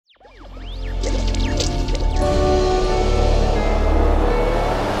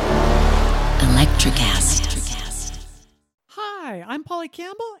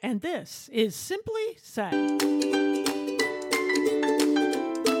Campbell, and this is Simply Said.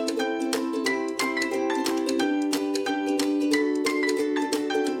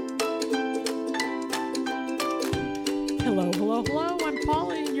 Hello. I'm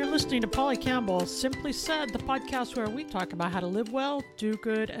Polly, and you're listening to Polly Campbell, Simply Said, the podcast where we talk about how to live well, do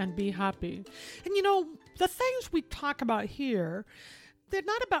good, and be happy. And you know, the things we talk about here, they're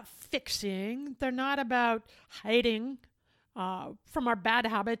not about fixing, they're not about hiding from our bad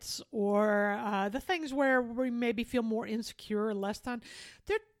habits or the things where we maybe feel more insecure or less than.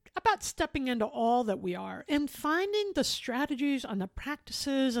 They're about stepping into all that we are and finding the strategies and the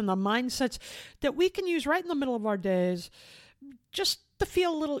practices and the mindsets that we can use right in the middle of our days just to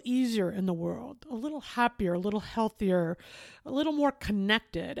feel a little easier in the world, a little happier, a little healthier, a little more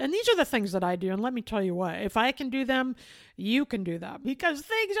connected. And these are the things that I do. And let me tell you what, if I can do them, you can do them, because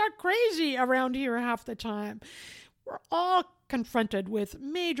things are crazy around here half the time. We're all confronted with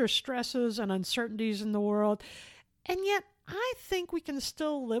major stresses and uncertainties in the world. And yet, I think we can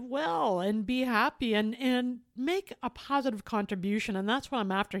still live well and be happy and make a positive contribution. And that's what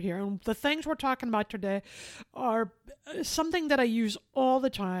I'm after here. And the things we're talking about today are something that I use all the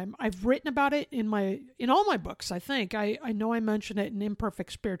time. I've written about it in all my books, I think. I know I mentioned it in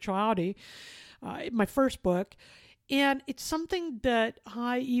Imperfect Spirituality, my first book. And it's something that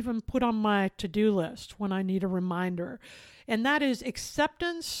I even put on my to-do list when I need a reminder. And that is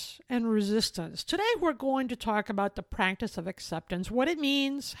acceptance and resistance. Today we're going to talk about the practice of acceptance, what it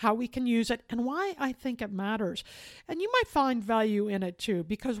means, how we can use it, and why I think it matters. And you might find value in it too,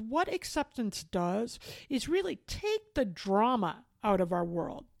 because what acceptance does is really take the drama out of our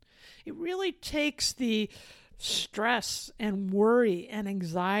world. It really takes the stress and worry and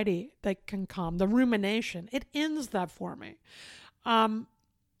anxiety that can come, the rumination. It ends that for me.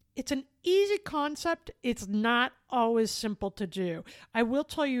 It's an easy concept. It's not always simple to do. I will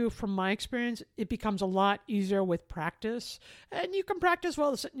tell you from my experience, it becomes a lot easier with practice. And you can practice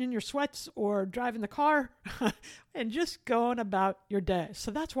while sitting in your sweats or driving the car and just going about your day.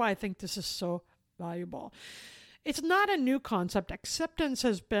 So that's why I think this is so valuable. It's not a new concept. Acceptance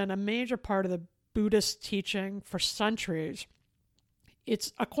has been a major part of the Buddhist teaching for centuries.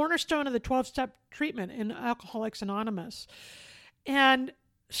 It's a cornerstone of the 12-step treatment in Alcoholics Anonymous. And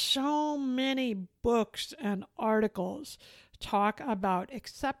so many books and articles talk about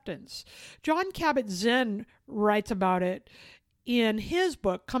acceptance. Jon Kabat-Zinn writes about it in his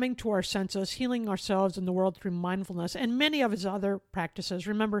book, Coming to Our Senses, Healing Ourselves and the World Through Mindfulness, and many of his other practices.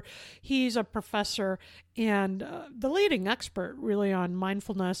 Remember, he's a professor and the leading expert really on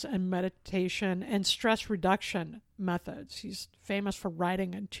mindfulness and meditation and stress reduction methods. He's famous for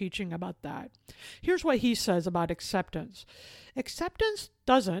writing and teaching about that. Here's what he says about acceptance. Acceptance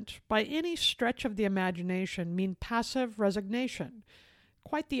doesn't, by any stretch of the imagination, mean passive resignation.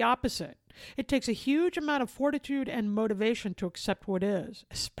 Quite the opposite. It takes a huge amount of fortitude and motivation to accept what is,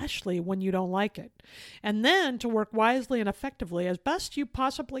 especially when you don't like it, and then to work wisely and effectively as best you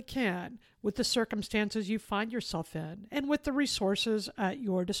possibly can with the circumstances you find yourself in and with the resources at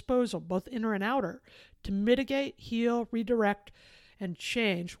your disposal, both inner and outer, to mitigate, heal, redirect, and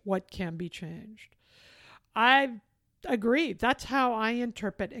change what can be changed. I agree. That's how I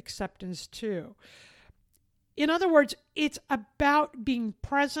interpret acceptance too. In other words, it's about being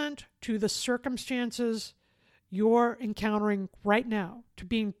present to the circumstances you're encountering right now, to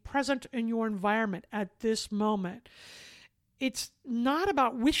being present in your environment at this moment. It's not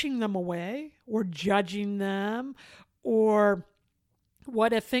about wishing them away or judging them or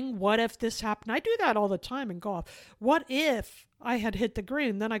what if this happened. I do that all the time in golf. What if I had hit the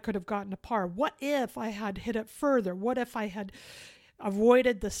green, then I could have gotten a par? What if I had hit it further? What if I had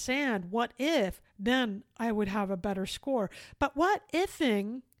avoided the sand? What if then I would have a better score? But what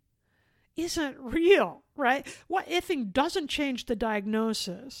ifing isn't real, right? What ifing doesn't change the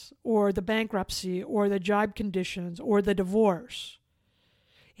diagnosis or the bankruptcy or the job conditions or the divorce.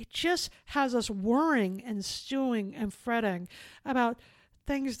 It just has us worrying and stewing and fretting about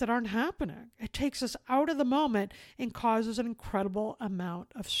things that aren't happening. It takes us out of the moment and causes an incredible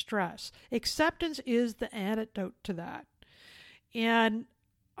amount of stress. Acceptance is the antidote to that. And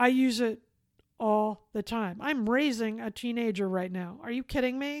I use it all the time. I'm raising a teenager right now. Are you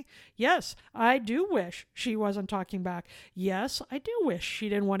kidding me? Yes, I do wish she wasn't talking back. Yes, I do wish she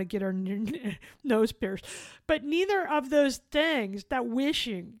didn't want to get her nose pierced. But neither of those things, that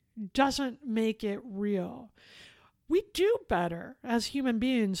wishing, doesn't make it real. We do better as human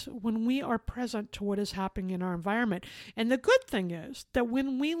beings when we are present to what is happening in our environment. And the good thing is that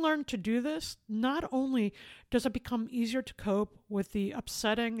when we learn to do this, not only does it become easier to cope with the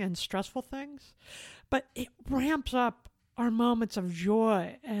upsetting and stressful things, but it ramps up are moments of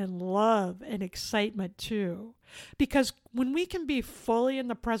joy and love and excitement too. Because when we can be fully in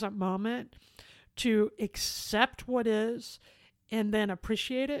the present moment to accept what is and then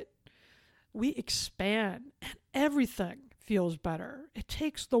appreciate it, we expand and everything feels better. It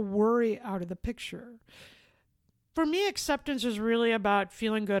takes the worry out of the picture. For me, acceptance is really about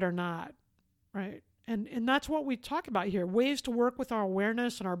feeling good or not, right? And that's what we talk about here. Ways to work with our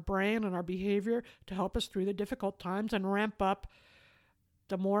awareness and our brain and our behavior to help us through the difficult times and ramp up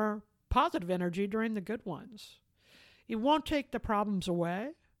the more positive energy during the good ones. It won't take the problems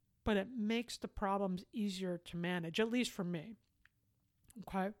away, but it makes the problems easier to manage, at least for me.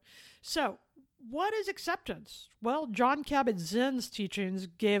 Okay? So, what is acceptance? Well, Jon Kabat-Zinn's teachings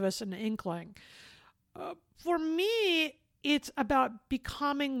gave us an inkling. For me, it's about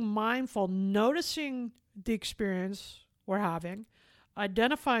becoming mindful, noticing the experience we're having,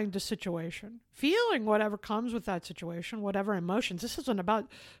 identifying the situation, feeling whatever comes with that situation, whatever emotions. This isn't about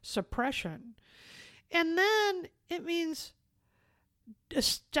suppression. And then it means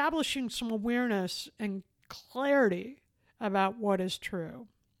establishing some awareness and clarity about what is true.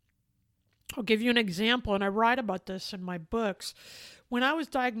 I'll give you an example, and I write about this in my books. When I was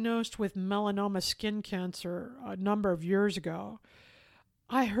diagnosed with melanoma skin cancer a number of years ago,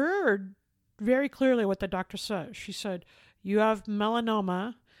 I heard very clearly what the doctor said. She said, "You have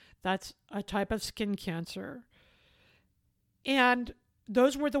melanoma. That's a type of skin cancer." And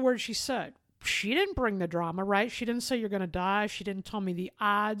those were the words she said. She didn't bring the drama, right? She didn't say you're going to die. She didn't tell me the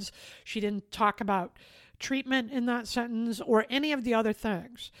odds. She didn't talk about treatment in that sentence or any of the other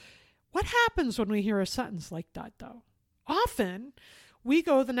things. What happens when we hear a sentence like that, though? Often, we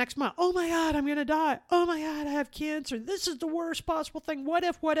go the next month, "Oh my God, I'm going to die. Oh my God, I have cancer. This is the worst possible thing. What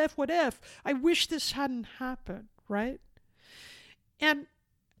if, what if, what if? I wish this hadn't happened," right? And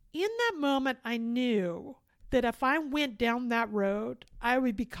in that moment, I knew that if I went down that road, I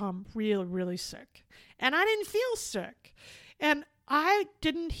would become really, really sick. And I didn't feel sick. And I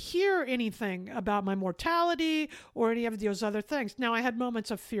didn't hear anything about my mortality or any of those other things. Now, I had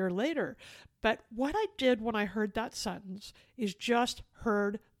moments of fear later, but what I did when I heard that sentence is just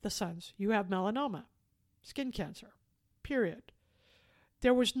heard the sentence. You have melanoma, skin cancer, period.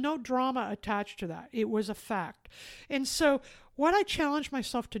 There was no drama attached to that. It was a fact. And so what I challenged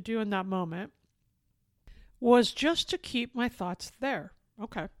myself to do in that moment was just to keep my thoughts there.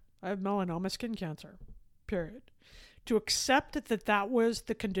 Okay, I have melanoma, skin cancer, period. To accept that was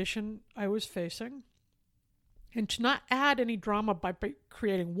the condition I was facing, and to not add any drama by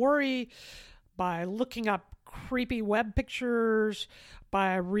creating worry, by looking up creepy web pictures,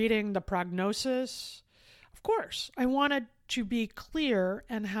 by reading the prognosis. Of course, I wanted to be clear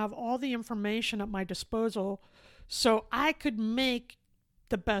and have all the information at my disposal so I could make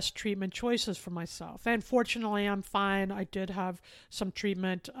the best treatment choices for myself. And fortunately, I'm fine. I did have some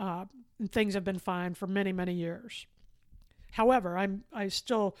treatment, and things have been fine for many, many years. However, I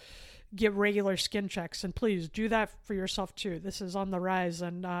still get regular skin checks, and please do that for yourself too. This is on the rise,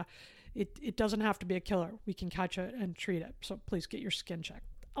 and it doesn't have to be a killer. We can catch it and treat it. So please get your skin checked.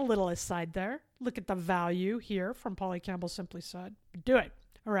 A little aside there. Look at the value here from Polly Campbell Simply Said. Do it.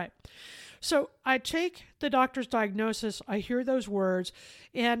 All right. So I take the doctor's diagnosis, I hear those words,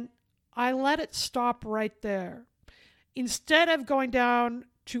 and I let it stop right there. Instead of going down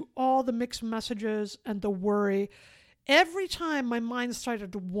to all the mixed messages and the worry, every time my mind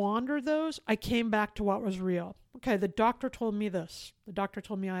started to wander those, I came back to what was real. Okay, the doctor told me this. The doctor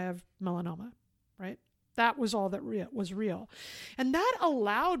told me I have melanoma, right? That was all that was real. And that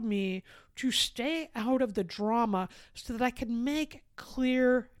allowed me to stay out of the drama so that I could make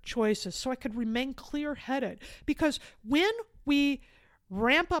clear choices, so I could remain clear-headed. Because when we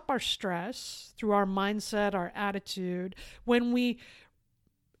ramp up our stress through our mindset, our attitude, when we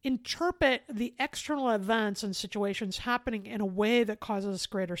interpret the external events and situations happening in a way that causes us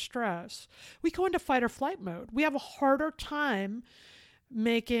greater stress, we go into fight or flight mode. We have a harder time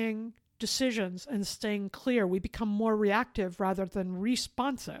making decisions and staying clear. We become more reactive rather than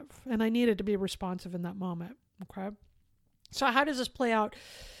responsive. And I needed to be responsive in that moment. Okay. So how does this play out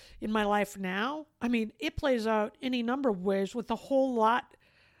in my life now? I mean, it plays out any number of ways with a whole lot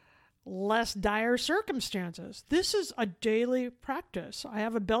less dire circumstances. This is a daily practice. I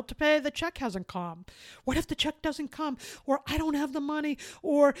have a bill to pay, the check hasn't come. What if the check doesn't come? Or I don't have the money,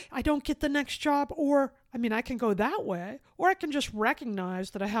 or I don't get the next job, or, I can go that way, or I can just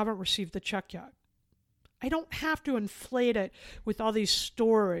recognize that I haven't received the check yet. I don't have to inflate it with all these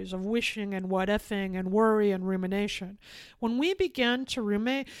stories of wishing and what ifing and worry and rumination. When we begin to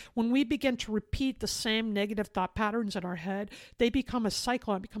ruminate, when we begin to repeat the same negative thought patterns in our head, they become a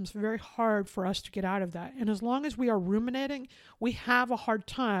cycle and it becomes very hard for us to get out of that. And as long as we are ruminating, we have a hard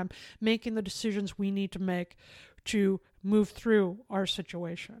time making the decisions we need to make to move through our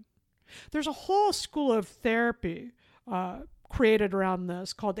situation. There's a whole school of therapy created around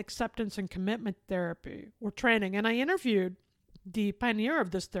this called acceptance and commitment therapy or training. And I interviewed the pioneer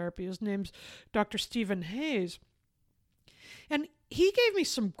of this therapy. His name's Dr. Stephen Hayes. And he gave me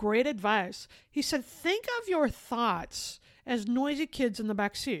some great advice. He said, think of your thoughts as noisy kids in the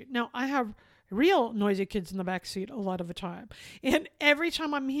back seat. Now, I have real noisy kids in the back seat a lot of the time. And every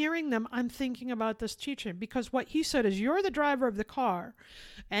time I'm hearing them, I'm thinking about this teaching, because what he said is you're the driver of the car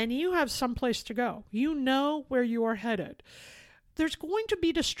and you have someplace to go. You know where you are headed. There's going to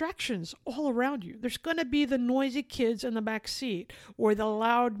be distractions all around you. There's going to be the noisy kids in the back seat, or the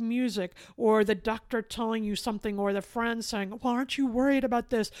loud music, or the doctor telling you something, or the friend saying, well, aren't you worried about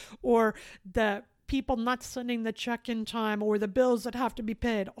this? Or the people not sending the check in time, or the bills that have to be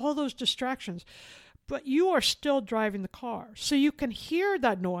paid, all those distractions. But you are still driving the car. So you can hear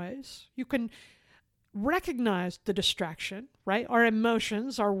that noise. You can recognize the distraction, right? Our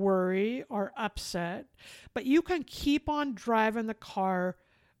emotions, our worry, our upset, but you can keep on driving the car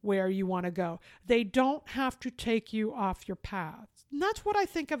where you want to go. They don't have to take you off your path. And that's what I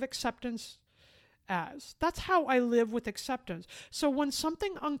think of acceptance as. That's how I live with acceptance. So when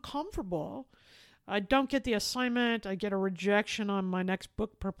something uncomfortable, I don't get the assignment, I get a rejection on my next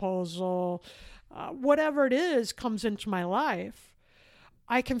book proposal, whatever it is comes into my life,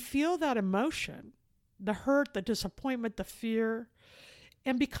 I can feel that emotion, the hurt, the disappointment, the fear,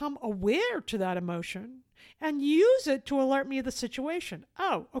 and become aware to that emotion and use it to alert me of the situation.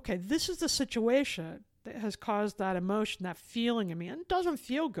 Oh, okay, this is the situation that has caused that emotion, that feeling in me, and it doesn't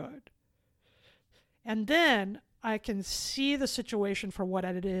feel good. And then I can see the situation for what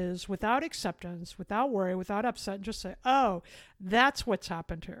it is without acceptance, without worry, without upset, and just say, oh, that's what's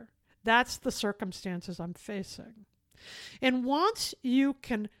happened here. That's the circumstances I'm facing. And once you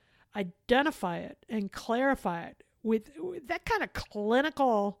can identify it and clarify it with that kind of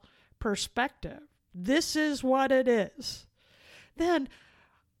clinical perspective, this is what it is, then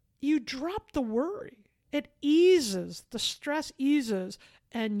you drop the worry. It eases, the stress eases,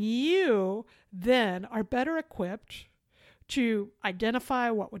 and you then are better equipped to identify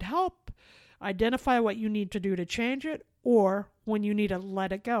what would help, identify what you need to do to change it, or when you need to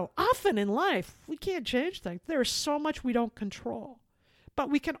let it go. Often in life, we can't change things. There's so much we don't control. But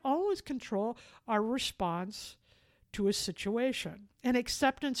we can always control our response to a situation. And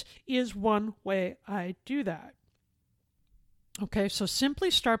acceptance is one way I do that. Okay, so simply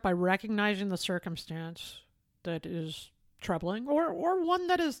start by recognizing the circumstance that is troubling, or one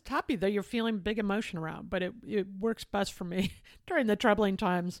that is happy, that you're feeling big emotion around, but it works best for me during the troubling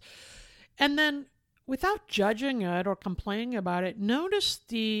times. And then without judging it or complaining about it, notice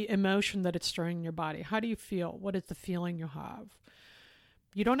the emotion that it's stirring in your body. How do you feel? What is the feeling you have?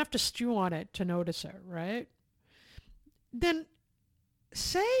 You don't have to stew on it to notice it, right? Then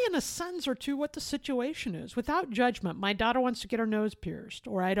say in a sentence or two what the situation is without judgment. My daughter wants to get her nose pierced,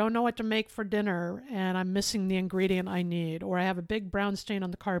 or I don't know what to make for dinner and I'm missing the ingredient I need, or I have a big brown stain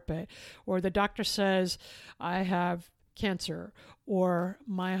on the carpet, or the doctor says I have cancer, or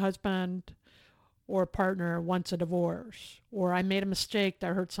my husband or partner wants a divorce, or I made a mistake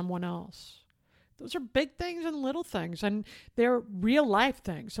that hurt someone else. Those are big things and little things, and they're real life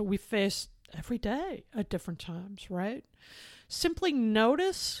things that we face every day at different times, right? Simply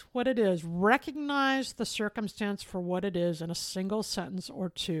notice what it is. Recognize the circumstance for what it is in a single sentence or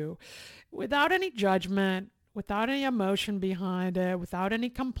two, without any judgment, without any emotion behind it, without any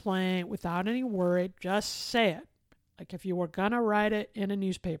complaint, without any worry. Just say it. Like if you were going to write it in a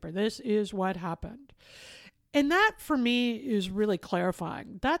newspaper, this is what happened. And that, for me, is really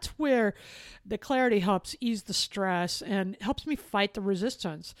clarifying. That's where the clarity helps ease the stress and helps me fight the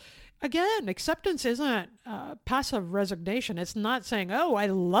resistance. Again, acceptance isn't passive resignation. It's not saying, oh, I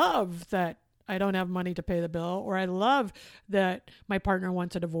love that I don't have money to pay the bill, or I love that my partner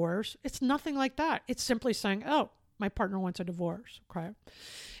wants a divorce. It's nothing like that. It's simply saying, oh, my partner wants a divorce. Okay.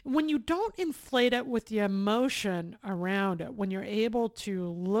 When you don't inflate it with the emotion around it, when you're able to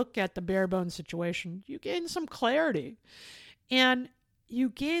look at the bare bones situation, you gain some clarity and you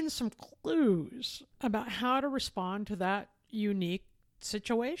gain some clues about how to respond to that unique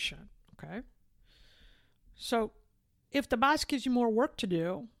situation. Okay. So if the boss gives you more work to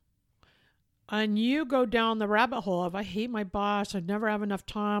do, and you go down the rabbit hole of, I hate my boss, I never have enough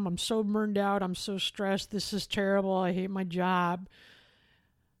time, I'm so burned out, I'm so stressed, this is terrible, I hate my job,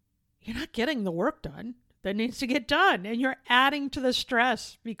 you're not getting the work done that needs to get done. And you're adding to the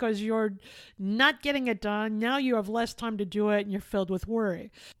stress because you're not getting it done. Now you have less time to do it and you're filled with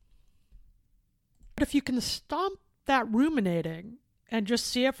worry. But if you can stop that ruminating and just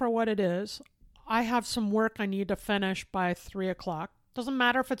see it for what it is, I have some work I need to finish by 3 o'clock. Doesn't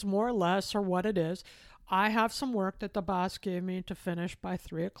matter if it's more or less or what it is. I have some work that the boss gave me to finish by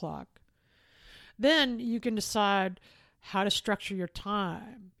 3 o'clock. Then you can decide how to structure your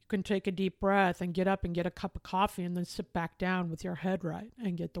time. You can take a deep breath and get up and get a cup of coffee and then sit back down with your head right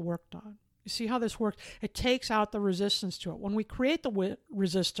and get the work done. You see how this works? It takes out the resistance to it. When we create the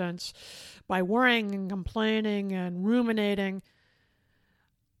resistance by worrying and complaining and ruminating,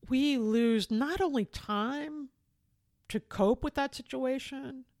 we lose not only time to cope with that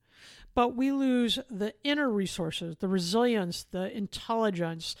situation, but we lose the inner resources, the resilience, the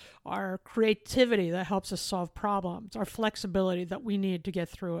intelligence, our creativity that helps us solve problems, our flexibility that we need to get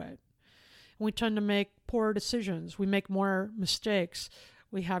through it. And we tend to make poor decisions. We make more mistakes.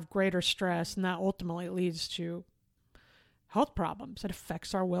 We have greater stress, and that ultimately leads to health problems. It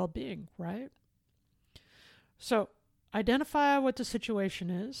affects our well-being, right? So identify what the situation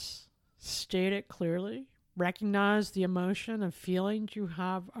is, state it clearly, recognize the emotion and feelings you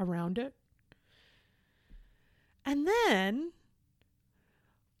have around it. And then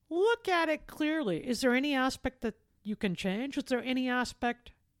look at it clearly. Is there any aspect that you can change? Is there any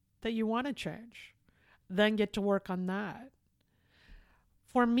aspect that you want to change? Then get to work on that.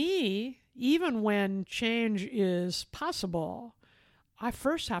 For me, even when change is possible, I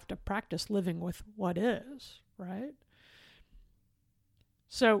first have to practice living with what is, right?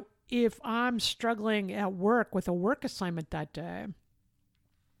 So if I'm struggling at work with a work assignment that day,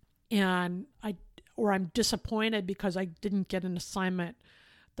 and I'm disappointed because I didn't get an assignment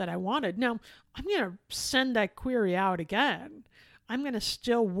that I wanted, now I'm going to send that query out again. I'm going to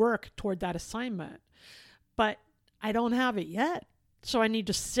still work toward that assignment, but I don't have it yet. So I need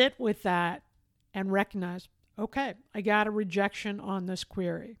to sit with that and recognize, okay, I got a rejection on this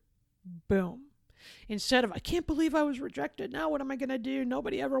query. Boom. Instead of, I can't believe I was rejected. Now what am I going to do?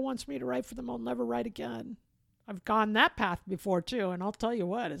 Nobody ever wants me to write for them. I'll never write again. I've gone that path before too, and I'll tell you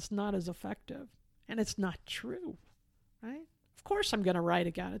what, it's not as effective. And it's not true, right? Of course I'm going to write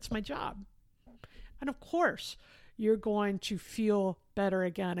again. It's my job. And of course you're going to feel better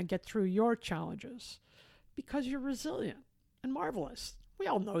again and get through your challenges because you're resilient and marvelous. We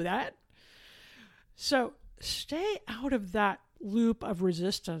all know that. So stay out of that loop of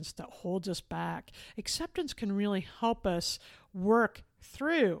resistance that holds us back. Acceptance can really help us work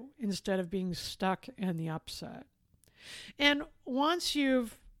through instead of being stuck in the upset. And once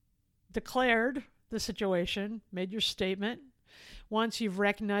you've declared the situation, made your statement, once you've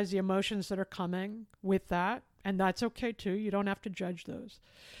recognized the emotions that are coming with that, and that's okay too, you don't have to judge those,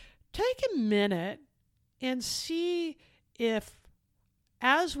 take a minute and see if,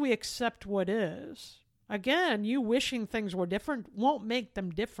 as we accept what is, again, you wishing things were different won't make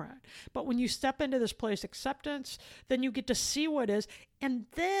them different. But when you step into this place, acceptance, then you get to see what is. And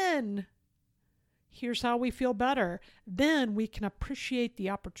then, here's how we feel better. Then we can appreciate the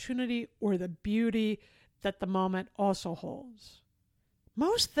opportunity or the beauty that the moment also holds.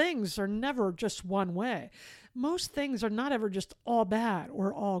 Most things are never just one way. Most things are not ever just all bad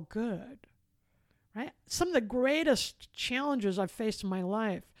or all good. Right? Some of the greatest challenges I've faced in my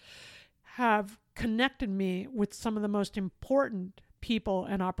life have connected me with some of the most important people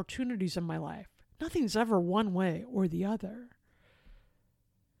and opportunities in my life. Nothing's ever one way or the other.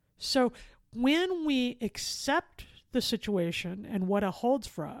 So when we accept the situation and what it holds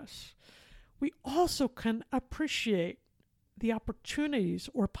for us, we also can appreciate the opportunities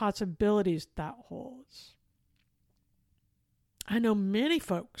or possibilities that holds. I know many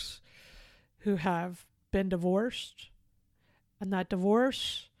folks who have been divorced, and that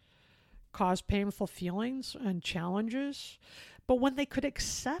divorce caused painful feelings and challenges. But when they could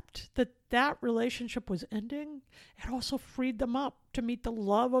accept that that relationship was ending, it also freed them up to meet the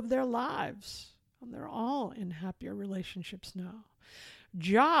love of their lives. And they're all in happier relationships now.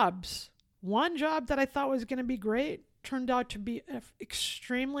 Jobs. One job that I thought was going to be great turned out to be an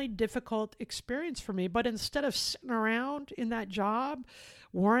extremely difficult experience for me. But instead of sitting around in that job,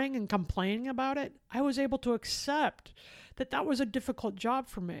 worrying and complaining about it, I was able to accept that that was a difficult job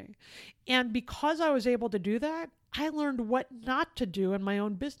for me. And because I was able to do that, I learned what not to do in my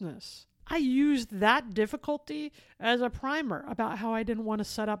own business. I used that difficulty as a primer about how I didn't want to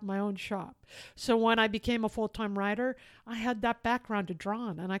set up my own shop. So when I became a full-time writer, I had that background to draw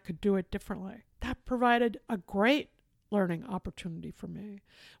on and I could do it differently. That provided a great learning opportunity for me.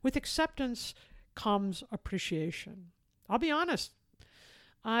 With acceptance comes appreciation. I'll be honest,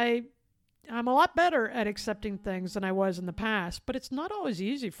 I'm a lot better at accepting things than I was in the past, but it's not always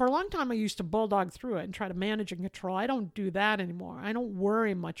easy. For a long time, I used to bulldog through it and try to manage and control. I don't do that anymore. I don't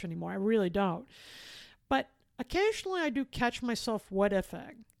worry much anymore. I really don't. But occasionally I do catch myself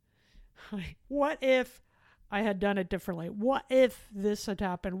what-ifing. What if I had done it differently? What if this had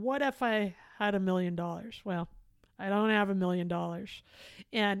happened? What if I had $1 million? Well, I don't have $1 million.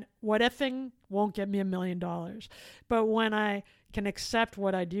 And what-ifing won't get me $1 million. But when I can accept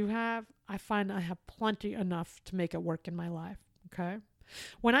what I do have, I find I have plenty enough to make it work in my life, okay?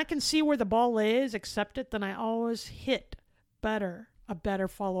 When I can see where the ball lays, accept it, then I always hit a better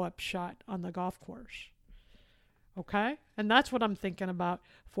follow-up shot on the golf course, okay? And that's what I'm thinking about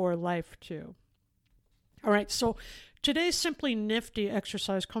for life, too. All right, so today's Simply Nifty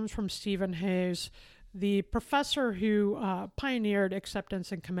exercise comes from Stephen Hayes, the professor who pioneered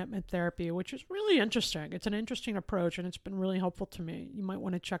acceptance and commitment therapy, which is really interesting. It's an interesting approach, and it's been really helpful to me. You might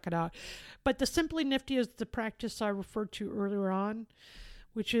want to check it out. But the Simply Nifty is the practice I referred to earlier on,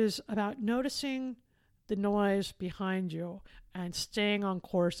 which is about noticing the noise behind you and staying on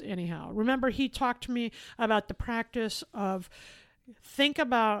course anyhow. Remember, he talked to me about the practice of think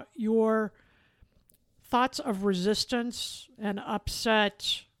about your thoughts of resistance and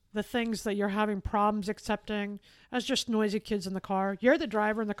upset, the things that you're having problems accepting as just noisy kids in the car. You're the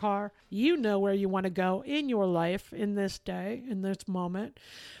driver in the car. You know where you want to go in your life, in this day, in this moment.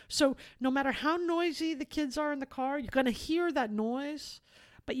 So no matter how noisy the kids are in the car, you're going to hear that noise,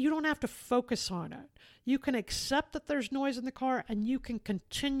 but you don't have to focus on it. You can accept that there's noise in the car and you can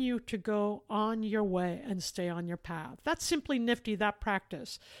continue to go on your way and stay on your path. That's Simply Nifty, that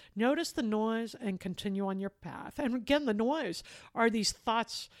practice. Notice the noise and continue on your path. And again, the noise are these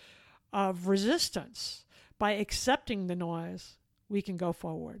thoughts of resistance. By accepting the noise, we can go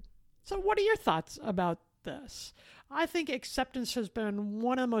forward. So what are your thoughts about this? I think acceptance has been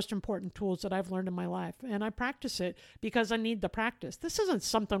one of the most important tools that I've learned in my life, and I practice it because I need the practice. This isn't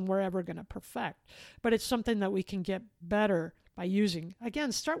something we're ever going to perfect, but it's something that we can get better by using.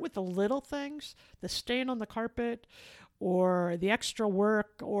 Again, start with the little things, the stain on the carpet or the extra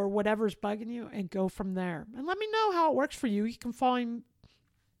work or whatever's bugging you, and go from there. And let me know how it works for you. You can find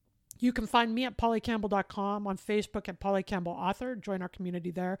me at pollycampbell.com, on Facebook at Polly Campbell Author. Join our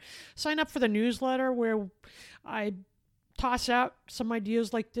community there. Sign up for the newsletter where I toss out some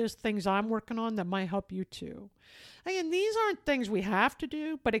ideas like this, things I'm working on that might help you too. Again, these aren't things we have to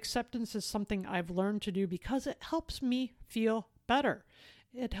do, but acceptance is something I've learned to do because it helps me feel better.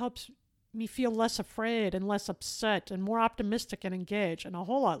 It helps me feel less afraid and less upset and more optimistic and engaged and a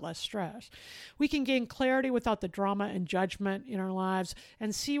whole lot less stress. We can gain clarity without the drama and judgment in our lives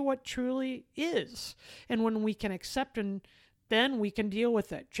and see what truly is. And when we can accept, and then we can deal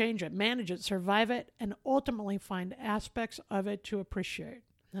with it, change it, manage it, survive it, and ultimately find aspects of it to appreciate.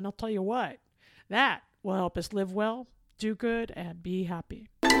 And I'll tell you what, that will help us live well, do good, and be happy.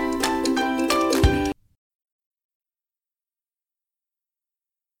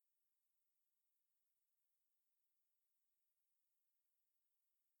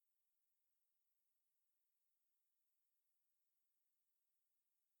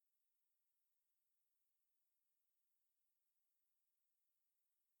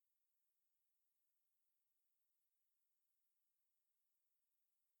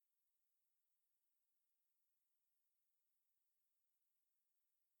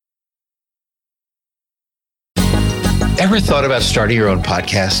 Ever thought about starting your own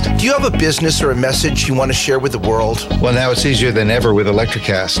podcast? Do you have a business or a message you want to share with the world? Well, now it's easier than ever with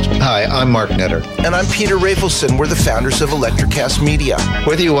Electrocast. Hi, I'm Mark Netter. And I'm Peter Rafelson. We're the founders of Electrocast Media.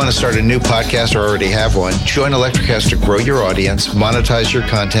 Whether you want to start a new podcast or already have one, join Electrocast to grow your audience, monetize your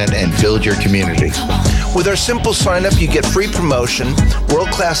content, and build your community. With our simple sign-up, you get free promotion,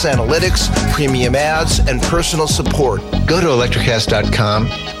 world-class analytics, premium ads, and personal support. Go to electrocast.com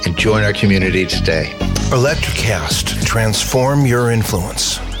and join our community today. Electrocast. Transform your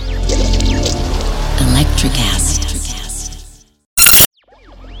influence. Electrocast.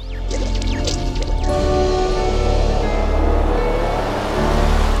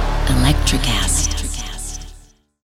 Electrocast.